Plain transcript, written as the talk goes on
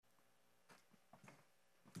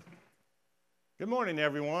Good morning,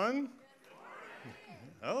 everyone.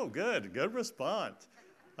 Oh, good. Good response.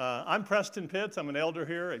 I'm Preston Pitts. I'm an elder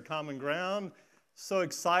here at Common Ground. So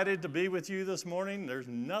excited to be with you this morning. There's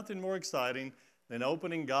nothing more exciting than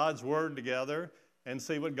opening God's Word together and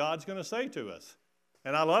see what God's going to say to us.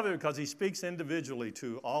 And I love it because He speaks individually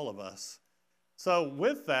to all of us. So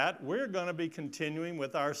with that, we're going to be continuing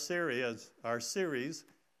with our series,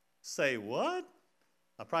 Say What?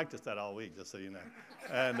 I practiced that all week, just so you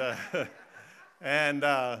know. And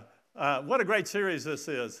what a great series this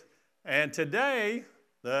is. And today,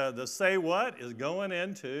 the Say What is going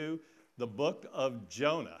into the book of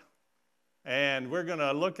Jonah. And we're going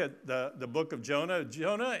to look at the book of Jonah.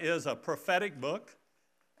 Jonah is a prophetic book,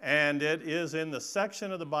 and it is in the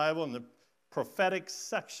section of the Bible, in the prophetic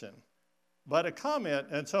section. But a comment,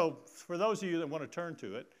 and so for those of you that want to turn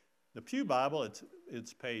to it, the Pew Bible,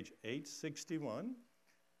 it's page 861.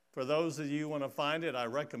 For those of you who want to find it, I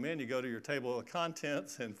recommend you go to your table of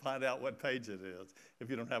contents and find out what page it is if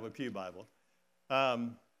you don't have a Pew Bible.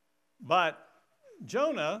 But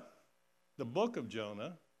Jonah, the book of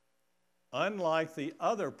Jonah, unlike the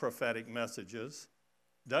other prophetic messages,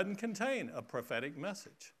 doesn't contain a prophetic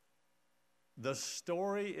message. The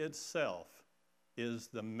story itself is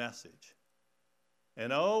the message.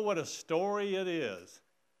 And oh, what a story it is.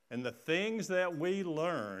 And the things that we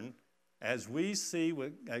learn as we see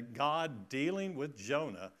God dealing with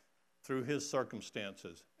Jonah through his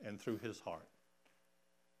circumstances and through his heart.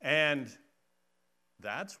 And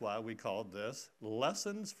that's why we called this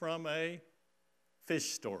Lessons from a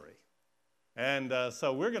Fish Story. And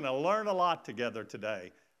so we're going to learn a lot together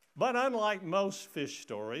today. But unlike most fish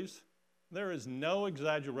stories, there is no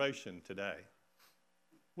exaggeration today.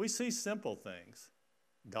 We see simple things.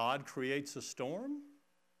 God creates a storm.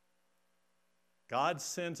 God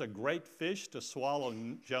sends a great fish to swallow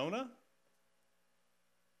Jonah.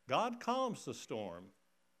 God calms the storm.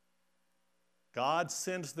 God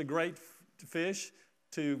sends the great fish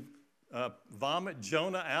to vomit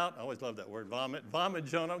Jonah out. I always love that word, vomit. Vomit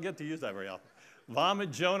Jonah. I don't get to use that very often.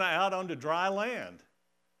 Vomit Jonah out onto dry land.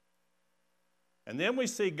 And then we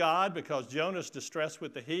see God, because Jonah's distressed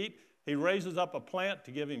with the heat, he raises up a plant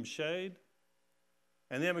to give him shade.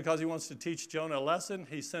 And then because he wants to teach Jonah a lesson,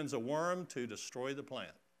 he sends a worm to destroy the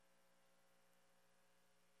plant.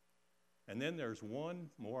 And then there's one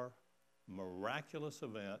more miraculous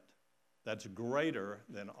event that's greater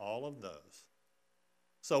than all of those.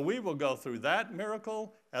 So we will go through that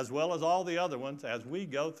miracle as well as all the other ones as we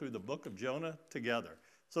go through the book of Jonah together.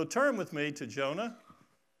 So turn with me to Jonah.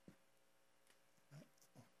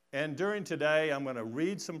 And during today, I'm going to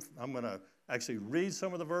read some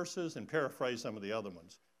of the verses and paraphrase some of the other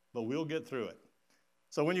ones, but we'll get through it.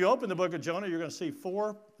 So when you open the book of Jonah, you're going to see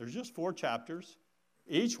there's just 4 chapters.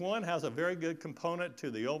 Each one has a very good component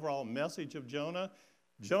to the overall message of Jonah.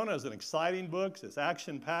 Jonah is an exciting book. It's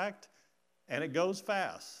action-packed, and it goes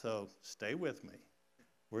fast, so stay with me.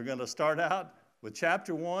 We're going to start out with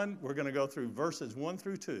chapter 1. We're going to go through verses 1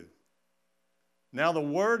 through 2. Now the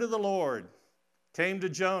word of the Lord came to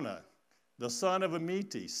Jonah, the son of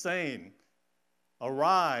Amittai, saying,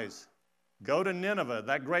 Arise, go to Nineveh,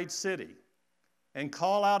 that great city, and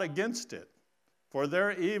call out against it, for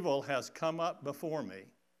their evil has come up before me.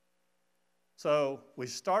 So we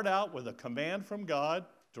start out with a command from God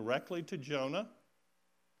directly to Jonah.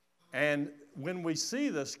 And when we see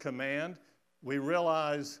this command, we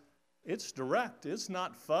realize it's direct, it's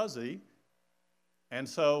not fuzzy. And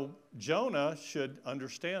so Jonah should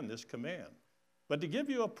understand this command. But to give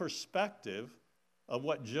you a perspective of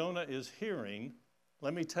what Jonah is hearing,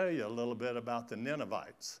 let me tell you a little bit about the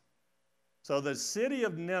Ninevites. So the city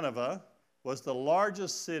of Nineveh was the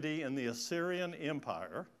largest city in the Assyrian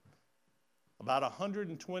Empire, about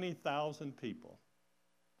 120,000 people.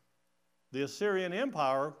 The Assyrian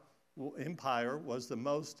Empire was the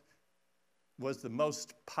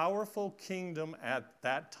most powerful kingdom at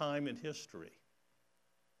that time in history.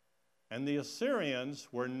 And the Assyrians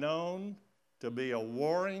were known to be a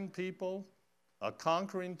warring people, a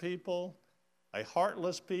conquering people, a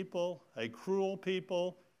heartless people, a cruel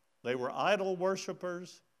people. They were idol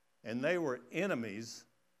worshipers, and they were enemies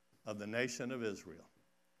of the nation of Israel.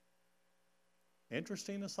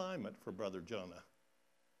 Interesting assignment for Brother Jonah.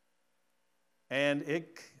 And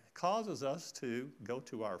it causes us to go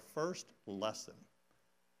to our first lesson,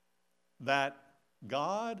 that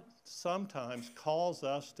God sometimes calls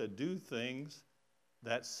us to do things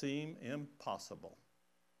that seem impossible.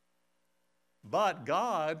 But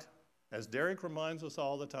God, as Derek reminds us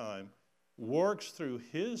all the time, works through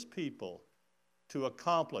his people to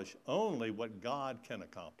accomplish only what God can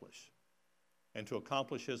accomplish and to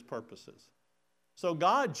accomplish his purposes. So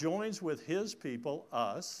God joins with his people,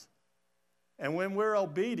 us, and when we're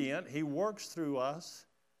obedient, he works through us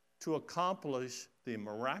to accomplish the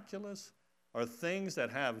miraculous or things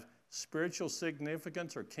that have spiritual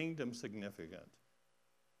significance or kingdom significance.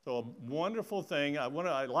 So a wonderful thing I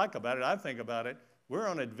like about it, I think about it, we're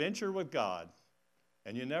on an adventure with God,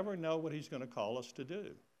 and you never know what he's going to call us to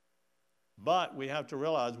do. But we have to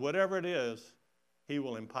realize whatever it is, he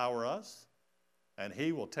will empower us, and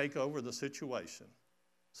he will take over the situation.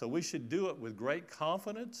 So we should do it with great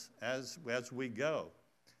confidence as we go.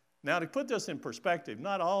 Now, to put this in perspective,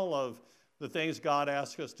 not all of the things God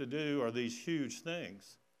asks us to do are these huge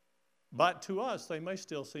things. But to us, they may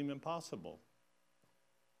still seem impossible.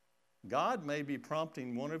 God may be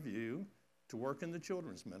prompting one of you to work in the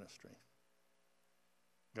children's ministry.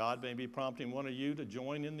 God may be prompting one of you to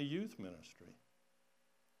join in the youth ministry.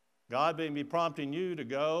 God may be prompting you to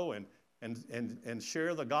go and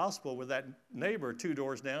share the gospel with that neighbor 2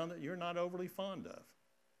 doors down that you're not overly fond of.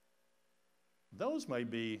 Those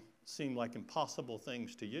may seem like impossible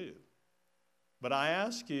things to you. But I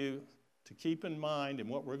ask you to keep in mind, in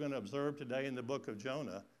what we're going to observe today in the book of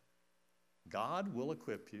Jonah, God will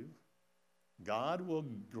equip you. God will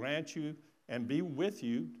grant you and be with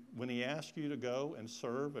you when he asks you to go and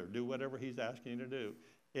serve or do whatever he's asking you to do.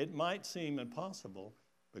 It might seem impossible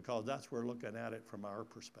because that's where we're looking at it from our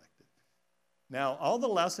perspective. Now, all the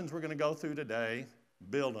lessons we're going to go through today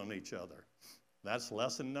build on each other. That's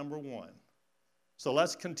lesson number 1. So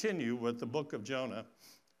let's continue with the book of Jonah.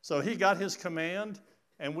 So he got his command,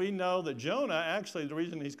 and we know that Jonah, actually the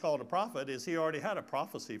reason he's called a prophet is he already had a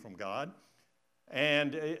prophecy from God.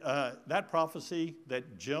 And that prophecy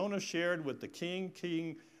that Jonah shared with the king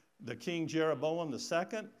Jeroboam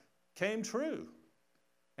II came true.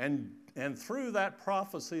 And through that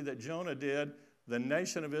prophecy that Jonah did, the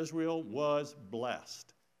nation of Israel was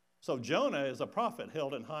blessed. So Jonah is a prophet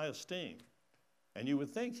held in high esteem. And you would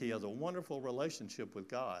think he has a wonderful relationship with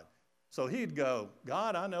God. So he'd go,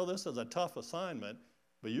 God, I know this is a tough assignment,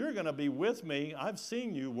 but you're going to be with me. I've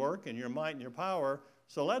seen you work in your might and your power,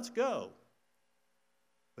 so let's go.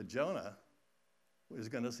 But Jonah is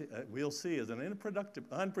going to see, we'll see, is an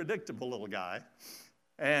unpredictable little guy.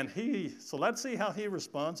 So let's see how he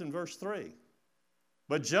responds in verse 3.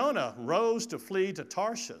 But Jonah rose to flee to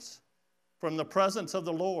Tarshish from the presence of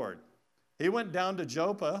the Lord. He went down to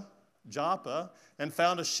Joppa, and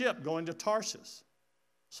found a ship going to Tarshish.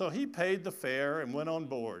 So he paid the fare and went on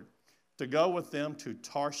board to go with them to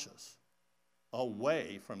Tarshish,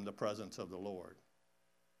 away from the presence of the Lord.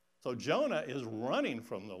 So Jonah is running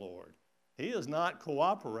from the Lord. He is not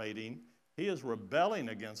cooperating. He is rebelling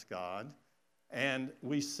against God. And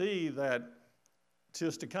we see that,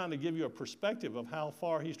 just to kind of give you a perspective of how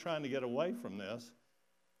far he's trying to get away from this,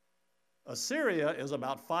 Assyria is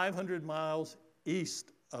about 500 miles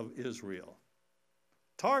east of Israel.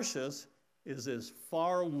 Tarshish is as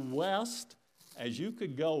far west as you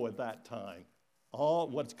could go at that time, all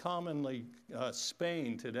what's commonly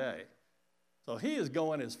Spain today. So he is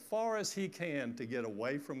going as far as he can to get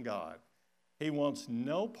away from God. He wants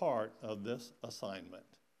no part of this assignment.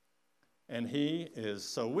 And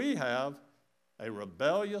so we have a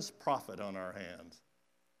rebellious prophet on our hands.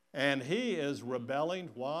 And he is rebelling.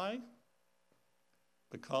 Why?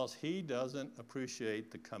 Because he doesn't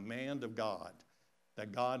appreciate the command of God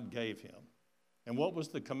that God gave him. And what was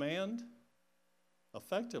the command?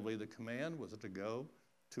 Effectively, the command was to go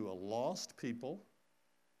to a lost people,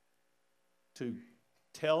 to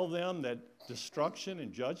tell them that destruction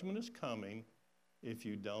and judgment is coming if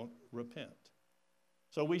you don't repent.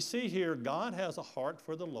 So we see here God has a heart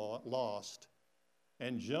for the lost,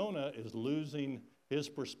 and Jonah is losing his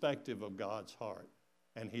perspective of God's heart,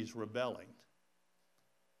 and he's rebelling.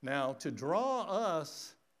 Now, to draw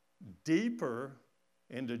us deeper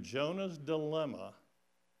into Jonah's dilemma,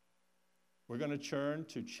 we're going to turn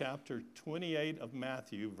to chapter 28 of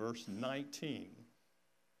Matthew, verse 19.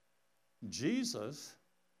 Jesus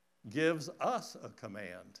gives us a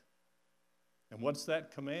command. And what's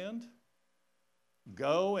that command?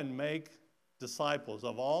 Go and make disciples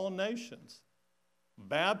of all nations,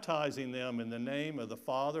 baptizing them in the name of the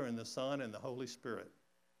Father and the Son and the Holy Spirit.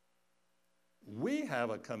 We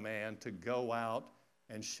have a command to go out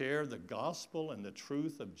and share the gospel and the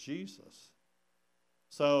truth of Jesus.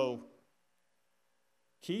 So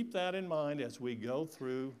keep that in mind as we go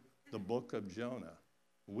through the book of Jonah.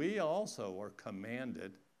 We also are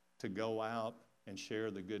commanded to go out and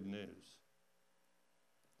share the good news.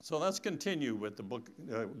 So let's continue with the book,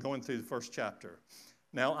 going through the first chapter.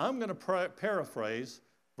 Now, I'm going to paraphrase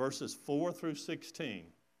verses 4 through 16,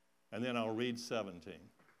 and then I'll read 17.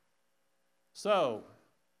 So,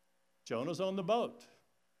 Jonah's on the boat.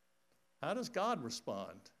 How does God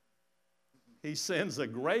respond? He sends a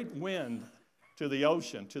great wind to the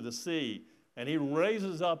ocean, to the sea, and he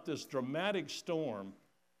raises up this dramatic storm.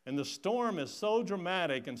 And the storm is so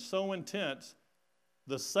dramatic and so intense,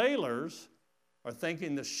 the sailors are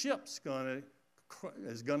thinking the ship's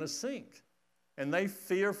is going to sink, and they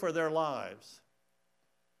fear for their lives.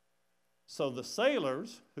 So the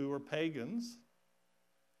sailors, who are pagans,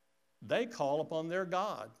 they call upon their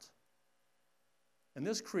gods. And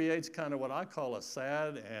this creates kind of what I call a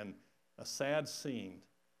sad scene,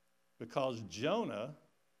 because Jonah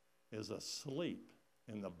is asleep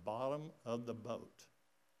in the bottom of the boat.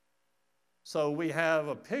 So we have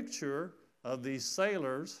a picture of these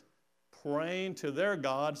sailors praying to their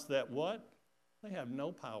gods that what? They have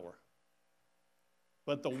no power.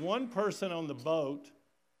 But the one person on the boat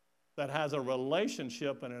that has a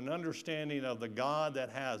relationship and an understanding of the God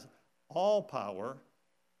that has all power,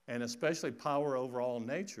 and especially power over all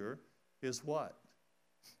nature, is what?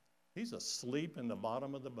 He's asleep in the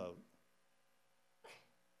bottom of the boat.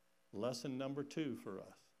 Lesson number 2 for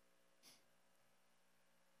us.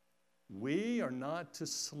 We are not to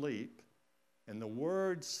sleep, and the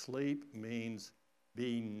word sleep means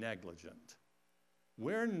be negligent.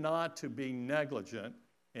 We're not to be negligent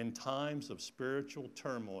in times of spiritual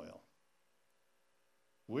turmoil.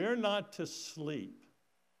 We're not to sleep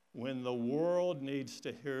when the world needs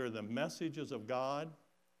to hear the messages of God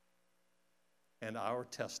and our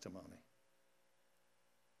testimony.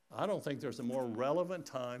 I don't think there's a more relevant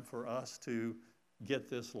time for us to get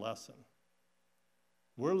this lesson.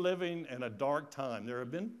 We're living in a dark time. There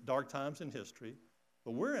have been dark times in history,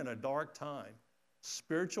 but we're in a dark time.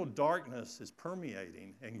 Spiritual darkness is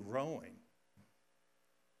permeating and growing.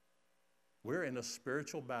 We're in a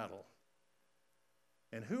spiritual battle.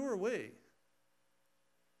 And who are we?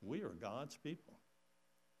 We are God's people.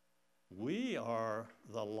 We are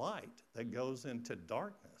the light that goes into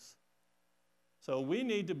darkness. So we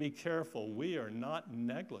need to be careful. We are not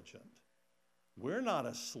negligent. We're not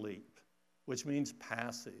asleep, which means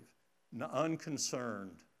passive,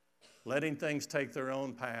 unconcerned, letting things take their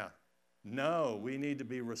own path. No, we need to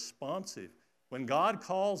be responsive. When God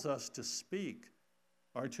calls us to speak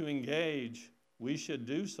or to engage, we should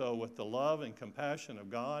do so with the love and compassion of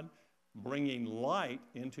God, bringing light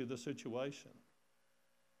into the situation.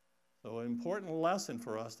 So an important lesson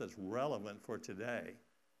for us that's relevant for today.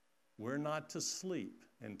 We're not to sleep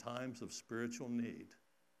in times of spiritual need.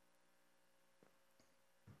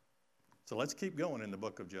 So let's keep going in the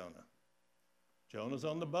book of Jonah. Jonah's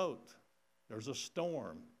on the boat. There's a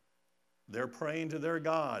storm. They're praying to their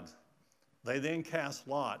God. They then cast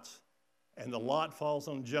lots, and the lot falls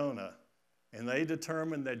on Jonah. And they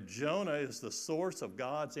determine that Jonah is the source of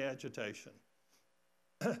God's agitation.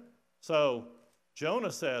 So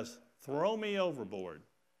Jonah says, "Throw me overboard."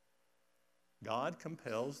 God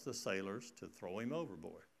compels the sailors to throw him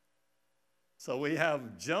overboard. So we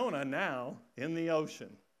have Jonah now in the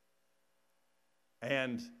ocean.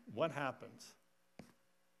 And what happens?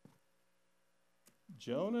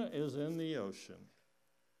 Jonah is in the ocean.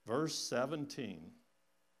 Verse 17.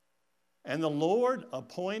 And the Lord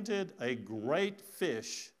appointed a great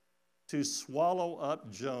fish to swallow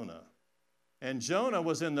up Jonah. And Jonah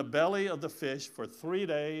was in the belly of the fish for 3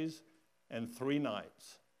 days and 3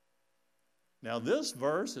 nights. Now, this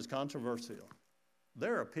verse is controversial.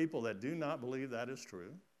 There are people that do not believe that is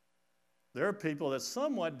true. There are people that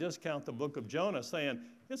somewhat discount the book of Jonah, saying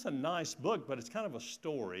it's a nice book, but it's kind of a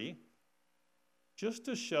story just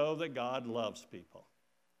to show that God loves people.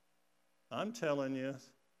 I'm telling you,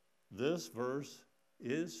 this verse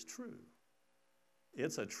is true.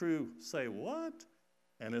 It's a true, say what?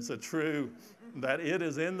 And it's a true that it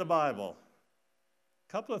is in the Bible.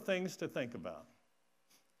 A couple of things to think about.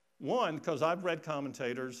 One, because I've read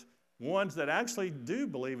commentators, ones that actually do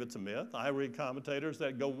believe it's a myth. I read commentators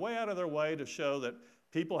that go way out of their way to show that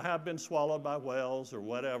people have been swallowed by whales or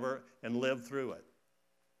whatever and lived through it.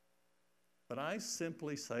 But I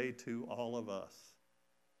simply say to all of us,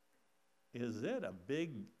 is it a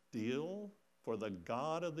big deal for the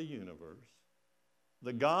God of the universe,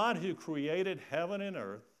 the God who created heaven and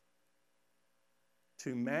earth,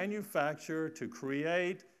 to manufacture, to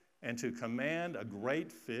create, and to command a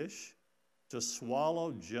great fish to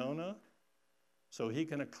swallow Jonah so he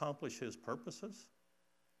can accomplish his purposes?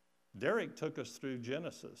 Derek took us through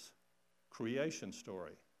Genesis, creation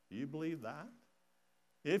story. Do you believe that?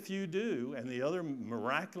 If you do, and the other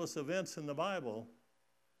miraculous events in the Bible,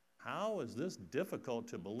 how is this difficult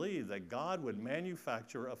to believe that God would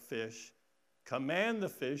manufacture a fish, command the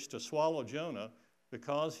fish to swallow Jonah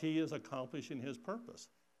because he is accomplishing his purpose?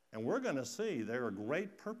 And we're going to see there are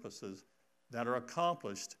great purposes that are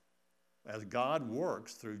accomplished as God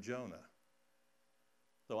works through Jonah.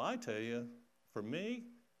 So I tell you, for me,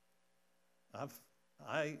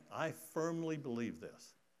 I firmly believe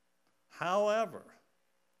this. However,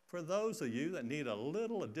 for those of you that need a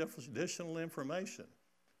little additional information,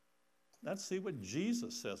 let's see what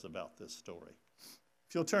Jesus says about this story.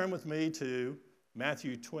 If you'll turn with me to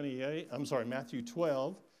Matthew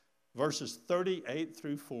 12, verses 38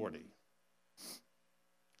 through 40.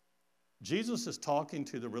 Jesus is talking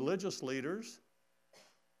to the religious leaders,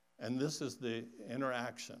 and this is the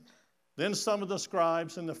interaction. Then some of the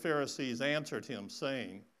scribes and the Pharisees answered him,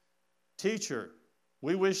 saying, "Teacher,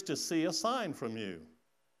 we wish to see a sign from you."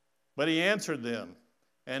 But he answered them,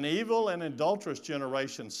 "An evil and adulterous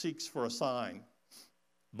generation seeks for a sign,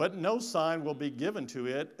 but no sign will be given to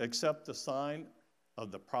it except the sign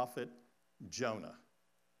of the prophet Jonah.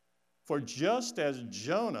 For just as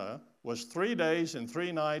Jonah was 3 days and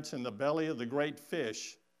 3 nights in the belly of the great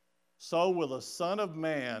fish, so will the Son of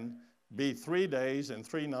Man be 3 days and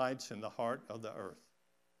 3 nights in the heart of the earth."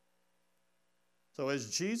 So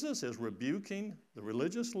as Jesus is rebuking the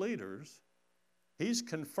religious leaders, he's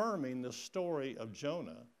confirming the story of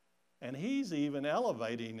Jonah, and he's even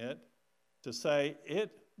elevating it to say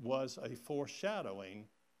it was a foreshadowing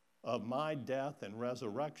of my death and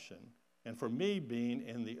resurrection, and for me being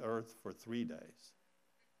in the earth for 3 days.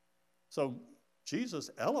 So Jesus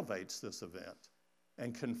elevates this event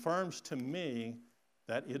and confirms to me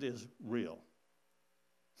that it is real.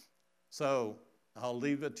 So I'll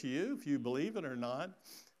leave it to you if you believe it or not.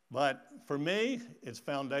 But for me, it's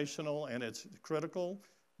foundational and it's critical.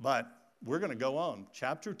 But we're going to go on.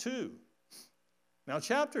 Chapter 2. Now,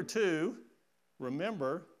 chapter 2,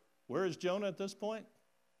 remember, where is Jonah at this point?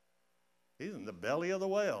 He's in the belly of the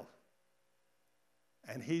whale.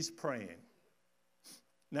 And he's praying.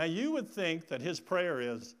 Now, you would think that his prayer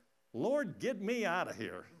is, "Lord, get me out of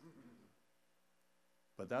here."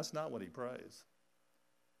 But that's not what he prays.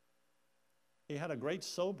 He had a great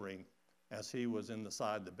sobering as he was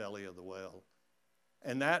inside the belly of the whale.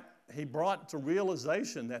 And that he brought to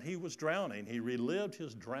realization that he was drowning. He relived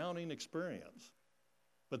his drowning experience.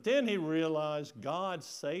 But then he realized God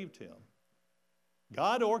saved him.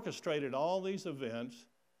 God orchestrated all these events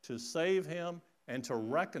to save him and to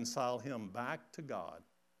reconcile him back to God.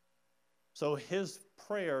 So his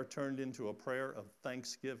prayer turned into a prayer of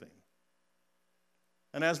thanksgiving.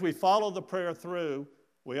 And as we follow the prayer through,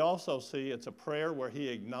 we also see it's a prayer where he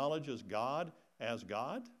acknowledges God as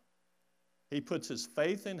God. He puts his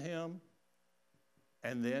faith in him,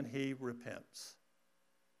 and then he repents.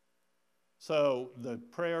 So the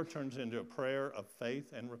prayer turns into a prayer of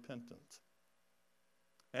faith and repentance.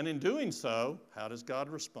 And in doing so, how does God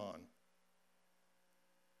respond?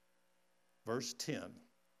 Verse 10.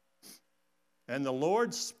 "And the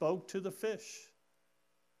Lord spoke to the fish,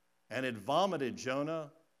 and it vomited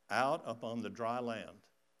Jonah out upon the dry land."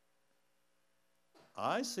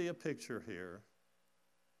 I see a picture here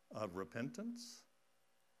of repentance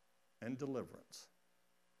and deliverance,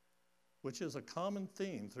 which is a common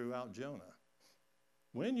theme throughout Jonah.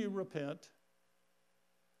 When you repent,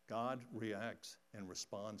 God reacts and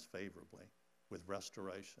responds favorably with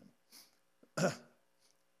restoration.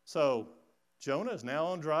 So Jonah is now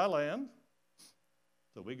on dry land.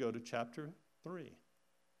 So we go to chapter 3.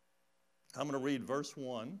 I'm going to read verse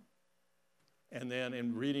 1. And then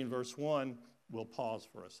in reading verse 1, we'll pause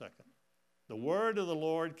for a second. "The word of the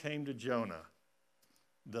Lord came to Jonah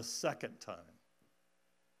the second time."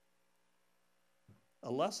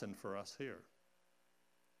 A lesson for us here.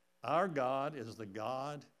 Our God is the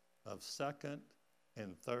God of second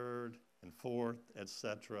and third and fourth,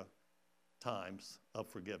 etc. times of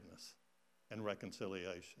forgiveness and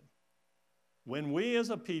reconciliation. When we as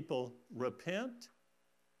a people repent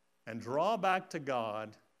and draw back to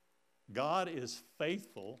God, God is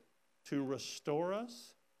faithful to restore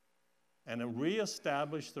us and to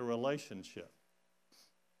reestablish the relationship.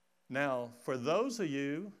 Now, for those of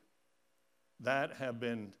you that have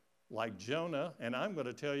been like Jonah, and I'm going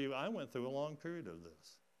to tell you, I went through a long period of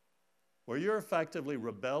this, where you're effectively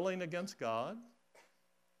rebelling against God.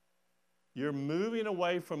 You're moving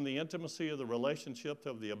away from the intimacy of the relationship,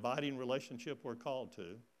 of the abiding relationship we're called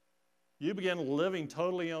to. You begin living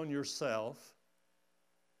totally on yourself.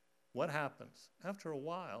 What happens? After a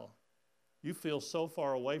while, you feel so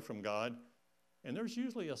far away from God, and there's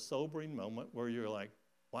usually a sobering moment where you're like,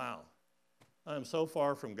 wow, I'm so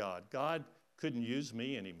far from God. God couldn't use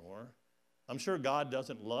me anymore. I'm sure God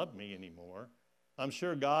doesn't love me anymore. I'm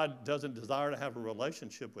sure God doesn't desire to have a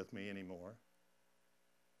relationship with me anymore.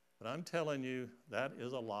 But I'm telling you, that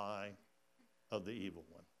is a lie of the evil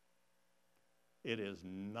one. It is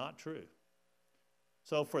not true.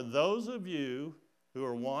 So for those of you who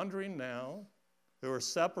are wandering now, who are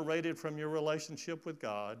separated from your relationship with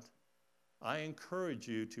God, I encourage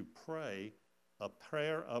you to pray a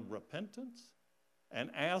prayer of repentance and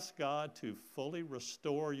ask God to fully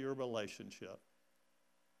restore your relationship.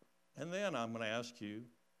 And then I'm going to ask you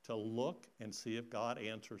to look and see if God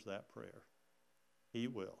answers that prayer. He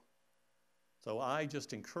will. So I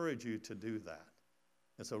just encourage you to do that.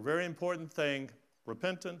 It's a very important thing,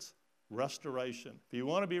 repentance, restoration. If you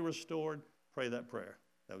want to be restored, pray that prayer.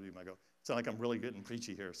 That would be my goal. It's not like I'm really getting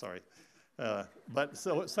preachy here, sorry. But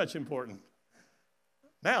so it's such important.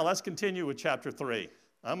 Now let's continue with chapter 3.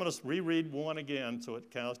 I'm going to reread 1 again so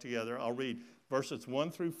it counts together. I'll read verses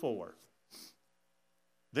 1 through 4.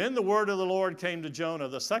 Then the word of the Lord came to Jonah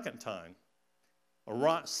the second time,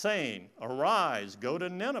 saying, Arise, go to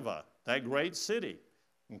Nineveh, that great city,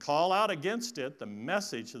 and call out against it the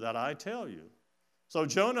message that I tell you. So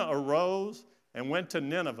Jonah arose and went to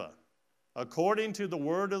Nineveh, according to the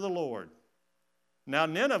word of the Lord. Now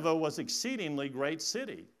Nineveh was an exceedingly great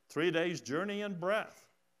city, 3 days' journey in breadth.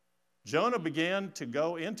 Jonah began to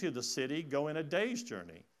go into the city, going a day's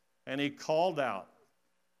journey, and he called out,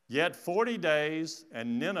 Yet 40 days,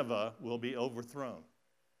 and Nineveh will be overthrown.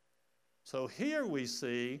 So here we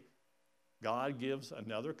see God gives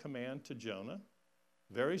another command to Jonah,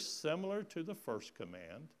 very similar to the first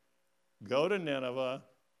command. Go to Nineveh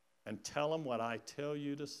and tell them what I tell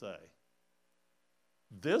you to say.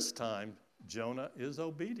 This time, Jonah is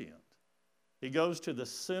obedient. He goes to the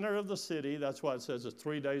center of the city. That's why it says it's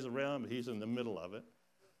 3 days around, but he's in the middle of it.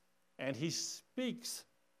 And he speaks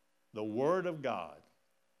the word of God.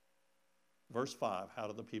 Verse 5, how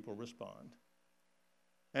do the people respond?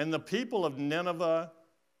 And the people of Nineveh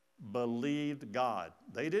believed God.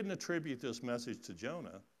 They didn't attribute this message to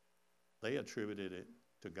Jonah. They attributed it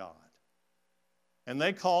to God. And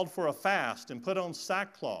they called for a fast and put on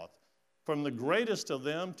sackcloth, from the greatest of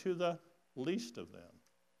them to the least of them.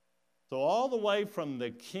 So all the way from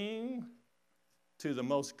the king to the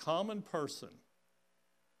most common person,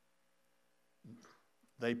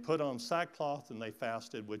 they put on sackcloth and they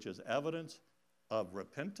fasted, which is evidence of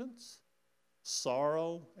repentance,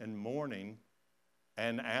 sorrow, and mourning,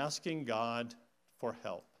 and asking God for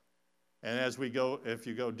help. And as we go, if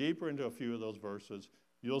you go deeper into a few of those verses,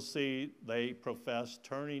 you'll see they profess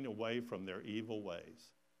turning away from their evil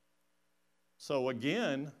ways. So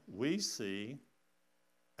again, we see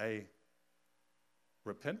a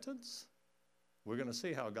repentance. We're going to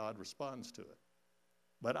see how God responds to it.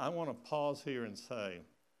 But I want to pause here and say,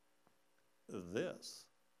 this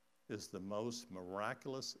is the most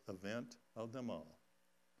miraculous event of them all.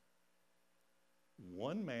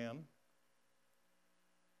 One man,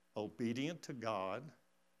 obedient to God,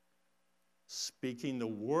 speaking the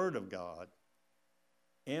word of God,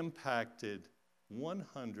 impacted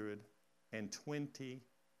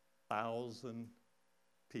 120,000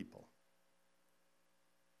 people.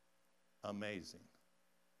 Amazing.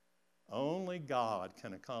 Only God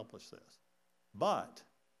can accomplish this. But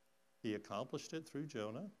he accomplished it through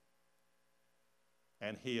Jonah,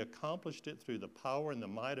 and he accomplished it through the power and the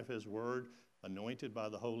might of his word, anointed by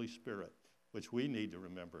the Holy Spirit, which we need to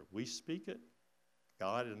remember. We speak it,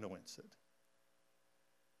 God anoints it.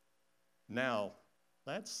 Now,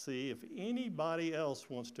 let's see if anybody else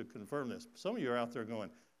wants to confirm this. Some of you are out there going,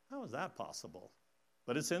 how is that possible?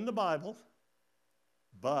 But it's in the Bible.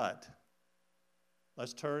 But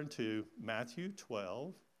let's turn to Matthew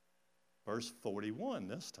 12, verse 41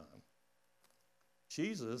 this time.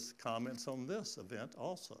 Jesus comments on this event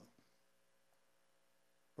also.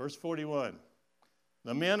 Verse 41,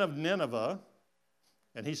 the men of Nineveh,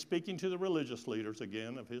 and he's speaking to the religious leaders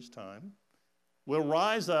again of his time, will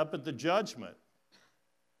rise up at the judgment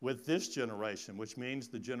with this generation, which means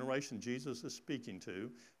the generation Jesus is speaking to,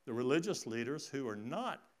 the religious leaders who are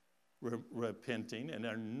not repenting and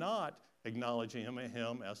are not acknowledging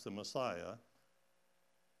him as the Messiah.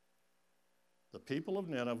 The people of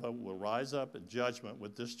Nineveh will rise up at judgment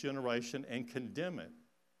with this generation and condemn it,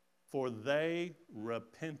 for they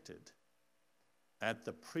repented at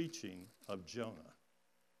the preaching of Jonah.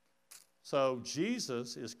 So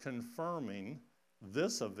Jesus is confirming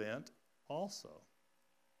this event also.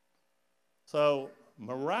 So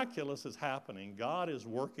miraculous is happening. God is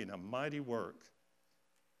working a mighty work.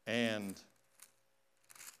 And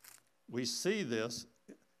we see this,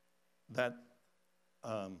 that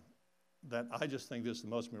I just think this is the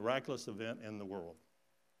most miraculous event in the world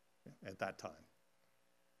at that time.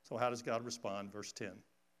 So how does God respond? Verse 10.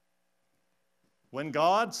 When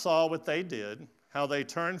God saw what they did, how they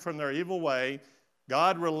turned from their evil way,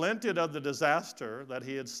 God relented of the disaster that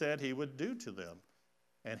he had said he would do to them,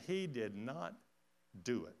 and he did not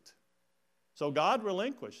do it. So God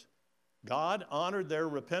relinquished. God honored their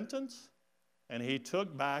repentance, and he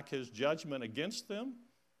took back his judgment against them,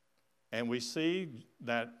 and we see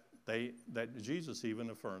that Jesus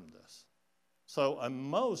even affirmed this. So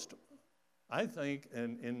I think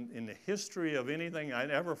in the history of anything I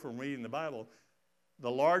ever from reading the Bible,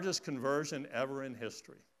 the largest conversion ever in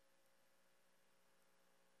history.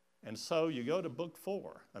 And so you go to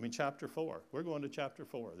chapter 4. We're going to chapter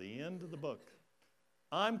 4, the end of the book.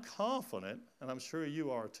 I'm confident, and I'm sure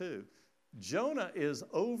you are too, Jonah is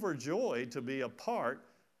overjoyed to be a part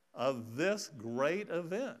of this great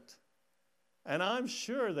event. And I'm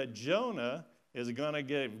sure that Jonah is going to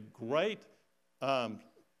give great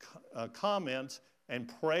comments and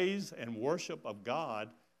praise and worship of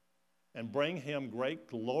God and bring him great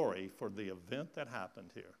glory for the event that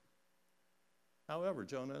happened here. However,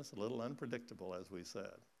 Jonah is a little unpredictable, as we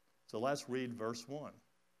said. So let's read verse 1.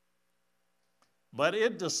 But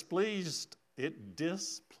it displeased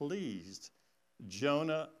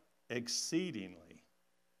Jonah exceedingly.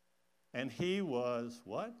 And he was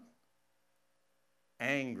what?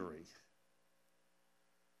 Angry.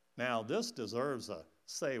 Now, this deserves a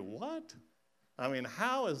say what? I mean,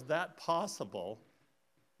 how is that possible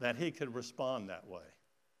that he could respond that way?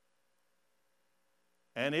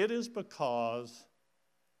 And it is because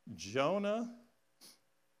Jonah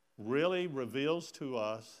really reveals to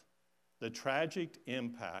us the tragic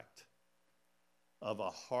impact of a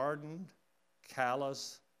hardened,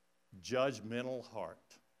 callous, judgmental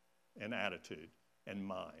heart and attitude and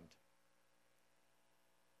mind.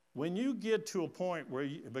 When you get to a point where,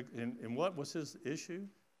 and what was his issue?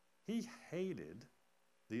 He hated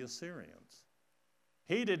the Assyrians.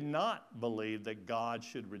 He did not believe that God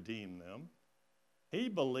should redeem them. He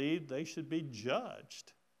believed they should be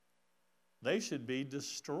judged. They should be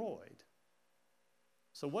destroyed.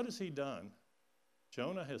 So what has he done?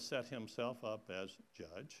 Jonah has set himself up as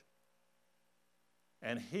judge,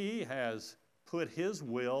 and he has put his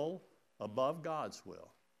will above God's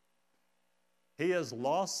will. He has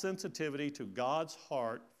lost sensitivity to God's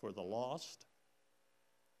heart for the lost,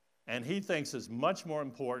 and he thinks it's much more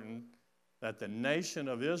important that the nation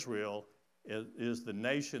of Israel is the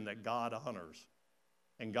nation that God honors.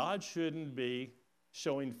 And God shouldn't be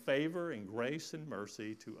showing favor and grace and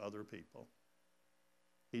mercy to other people.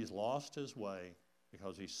 He's lost his way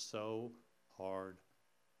because he's so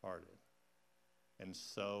hard-hearted and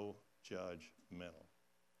so judgmental.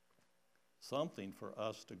 Something for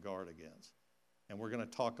us to guard against. And we're going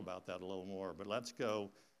to talk about that a little more, but let's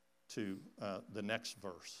go to the next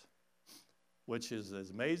verse, which is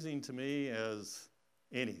as amazing to me as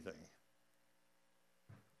anything.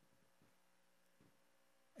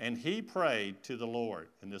 And he prayed to the Lord,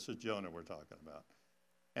 and this is Jonah we're talking about,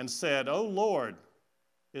 and said, "O Lord,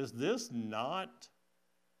 is this not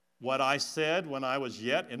what I said when I was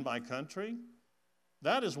yet in my country?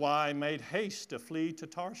 That is why I made haste to flee to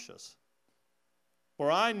Tarshish. For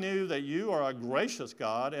I knew that you are a gracious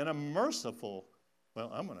God and a merciful." Well,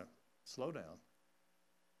 I'm going to slow down.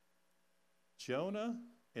 Jonah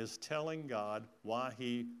is telling God why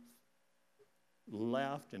he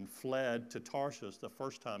left and fled to Tarshish the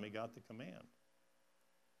first time he got the command.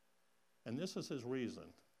 And this is his reason.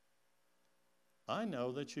 I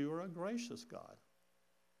know that you are a gracious God,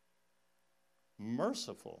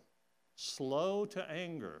 merciful, slow to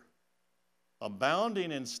anger,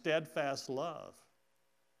 abounding in steadfast love,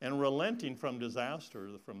 and relenting from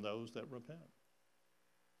disaster from those that repent.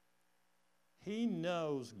 He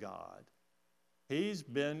knows God. He's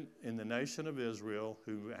been in the nation of Israel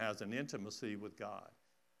who has an intimacy with God.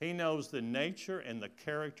 He knows the nature and the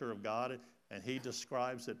character of God, and he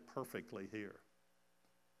describes it perfectly here.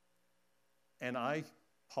 And I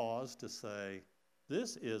pause to say,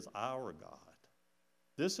 this is our God.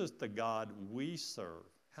 This is the God we serve.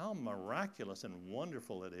 How miraculous and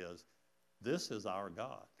wonderful it is. This is our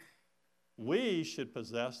God. We should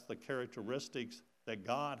possess the characteristics that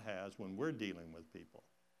God has when we're dealing with people.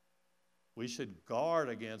 We should guard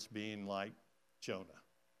against being like Jonah.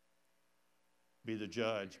 Be the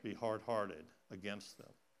judge, be hard-hearted against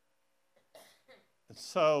them. And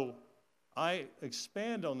so I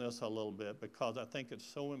expand on this a little bit because I think it's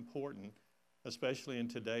so important, especially in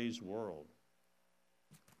today's world.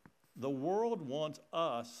 The world wants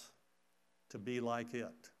us to be like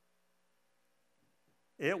it.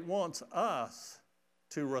 It wants us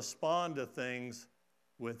to respond to things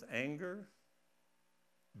with anger,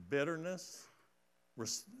 bitterness,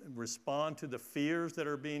 respond to the fears that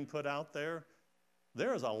are being put out there.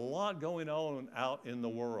 There is a lot going on out in the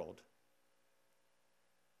world.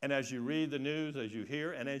 And as you read the news, as you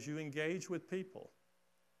hear, and as you engage with people,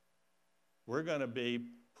 we're going to be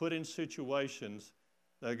put in situations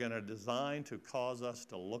that are going to design to cause us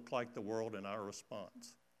to look like the world in our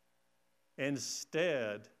response.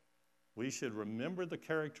 Instead, we should remember the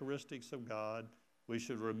characteristics of God. We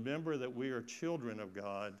should remember that we are children of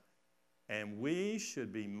God. And we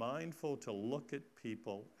should be mindful to look at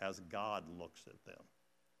people as God looks at them,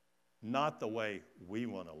 not the way we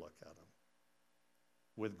want to look at them.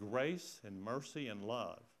 With grace and mercy and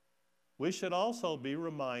love. We should also be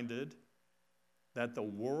reminded that the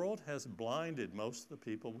world has blinded most of the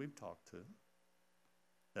people we've talked to,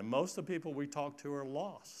 and most of the people we talk to are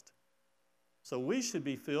lost. So we should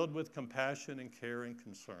be filled with compassion and care and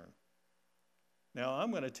concern. Now,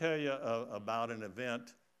 I'm going to tell you about an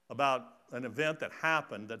event that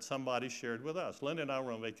happened that somebody shared with us. Linda and I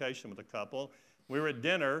were on vacation with a couple. We were at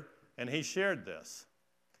dinner, and he shared this.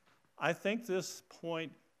 I think this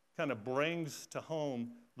point kind of brings to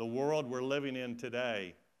home the world we're living in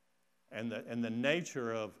today and the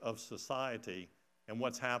nature of society and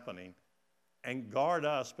what's happening. And guard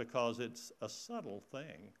us because it's a subtle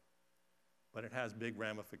thing, but it has big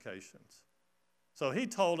ramifications. So he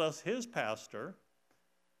told us his pastor,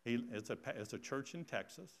 it's a church in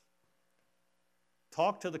Texas,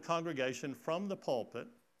 talked to the congregation from the pulpit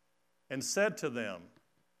and said to them,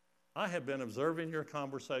 I have been observing your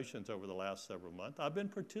conversations over the last several months. I've been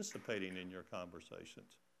participating in your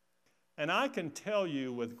conversations. And I can tell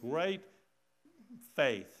you with great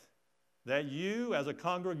faith that you as a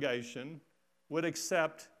congregation would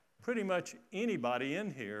accept pretty much anybody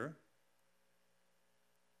in here,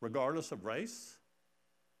 regardless of race,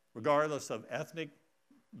 regardless of ethnic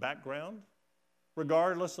background,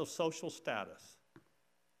 regardless of social status.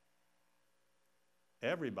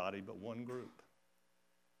 Everybody but one group.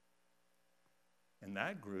 And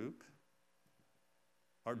that group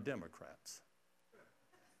are Democrats.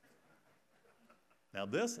 Now,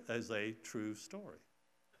 this is a true story.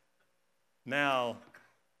 Now,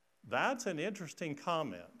 that's an interesting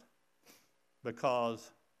comment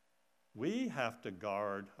because we have to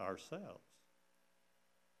guard ourselves.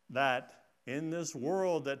 That in this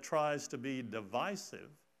world that tries to be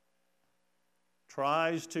divisive,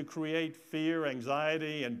 tries to create fear,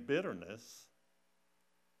 anxiety, and bitterness,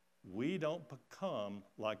 we don't become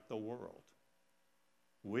like the world.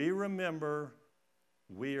 We remember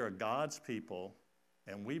we are God's people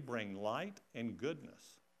and we bring light and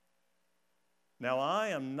goodness. Now, I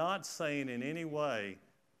am not saying in any way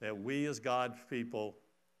that we as God's people,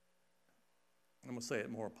 I'm going to say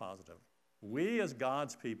it more positive. We as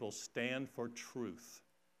God's people stand for truth.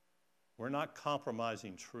 We're not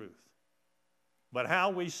compromising truth. But how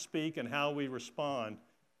we speak and how we respond,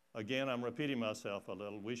 again, I'm repeating myself a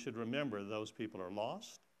little. We should remember those people are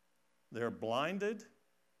lost, they're blinded,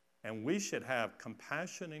 and we should have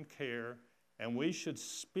compassion and care, and we should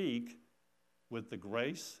speak with the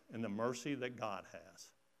grace and the mercy that God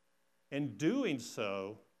has. In doing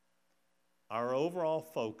so, our overall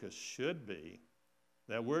focus should be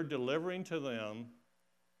that we're delivering to them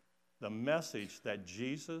the message that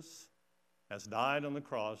Jesus has died on the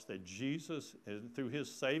cross, that Jesus, through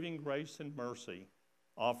his saving grace and mercy,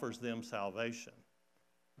 offers them salvation.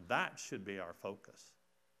 That should be our focus.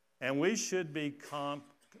 And we should be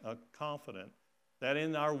confident that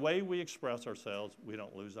in our way we express ourselves, we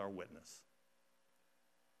don't lose our witness.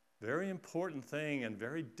 Very important thing and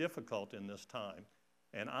very difficult in this time.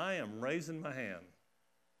 And I am raising my hand.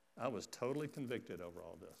 I was totally convicted over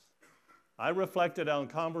all this. I reflected on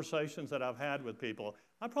conversations that I've had with people.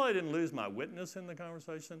 I probably didn't lose my witness in the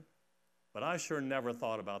conversation, but I sure never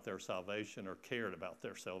thought about their salvation or cared about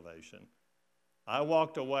their salvation. I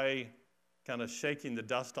walked away kind of shaking the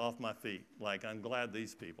dust off my feet, like I'm glad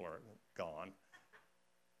these people are gone.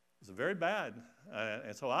 It was very bad,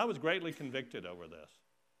 and so I was greatly convicted over this.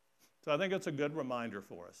 So I think it's a good reminder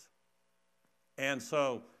for us. And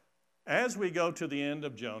so as we go to the end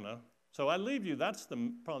of Jonah, so I leave you, that's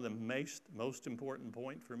probably the most important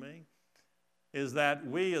point for me, is that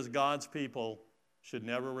we as God's people should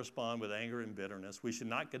never respond with anger and bitterness. We should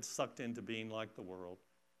not get sucked into being like the world.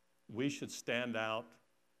 We should stand out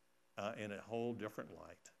in a whole different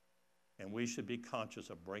light. And we should be conscious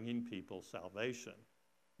of bringing people salvation,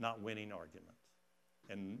 not winning arguments.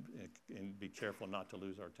 And be careful not to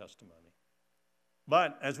lose our testimony.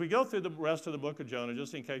 But as we go through the rest of the book of Jonah,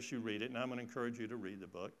 just in case you read it, and I'm going to encourage you to read the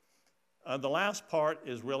book, the last part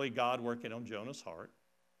is really God working on Jonah's heart.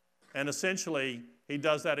 And essentially, he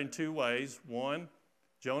does that in two ways. One,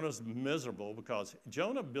 Jonah's miserable because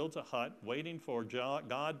Jonah builds a hut waiting for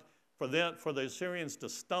God, for the Assyrians to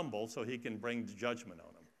stumble so he can bring judgment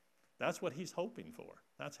on them. That's what he's hoping for.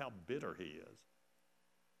 That's how bitter he is.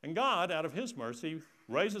 And God, out of his mercy,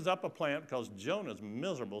 raises up a plant because Jonah's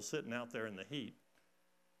miserable sitting out there in the heat.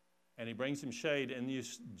 And he brings him shade, and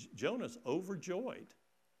Jonah's overjoyed.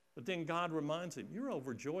 But then God reminds him, you're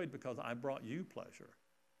overjoyed because I brought you pleasure.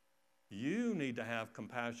 You need to have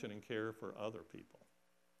compassion and care for other people.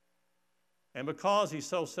 And because he's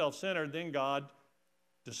so self-centered, then God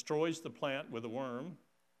destroys the plant with a worm.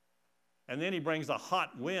 And then he brings a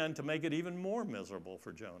hot wind to make it even more miserable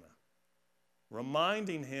for Jonah,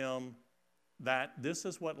 reminding him that this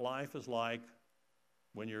is what life is like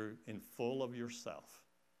when you're in full of yourself.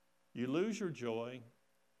 You lose your joy.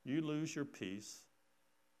 You lose your peace.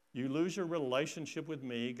 You lose your relationship with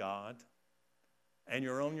me, God, and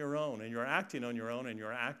you're on your own, and you're acting on your own, and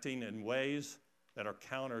you're acting in ways that are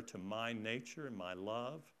counter to my nature and my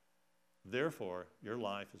love. Therefore, your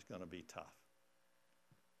life is going to be tough.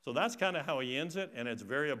 So that's kind of how he ends it, and it's a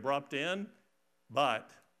very abrupt end, but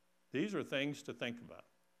these are things to think about,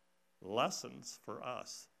 lessons for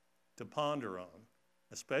us to ponder on,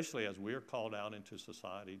 especially as we're called out into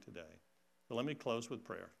society today. So let me close with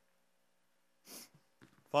prayer.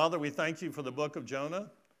 Father, we thank you for the book of Jonah.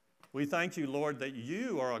 We thank you, Lord, that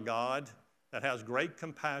you are a God that has great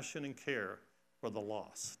compassion and care for the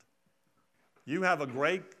lost. You have a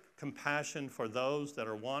great compassion for those that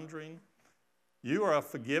are wandering. You are a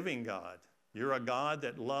forgiving God. You're a God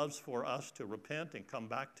that loves for us to repent and come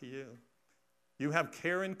back to you. You have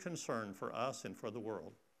care and concern for us and for the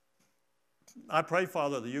world. I pray,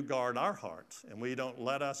 Father, that you guard our hearts and we don't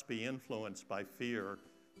let us be influenced by fear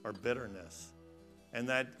or bitterness, and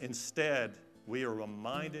that instead we are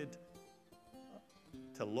reminded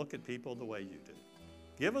to look at people the way you do.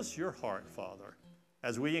 Give us your heart, Father,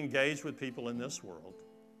 as we engage with people in this world.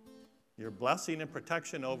 Your blessing and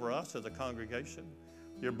protection over us as a congregation.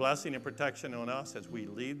 Your blessing and protection on us as we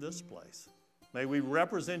leave this place. May we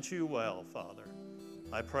represent you well, Father.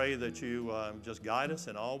 I pray that you just guide us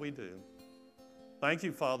in all we do. Thank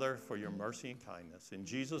you, Father, for your mercy and kindness. In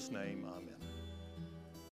Jesus' name, amen.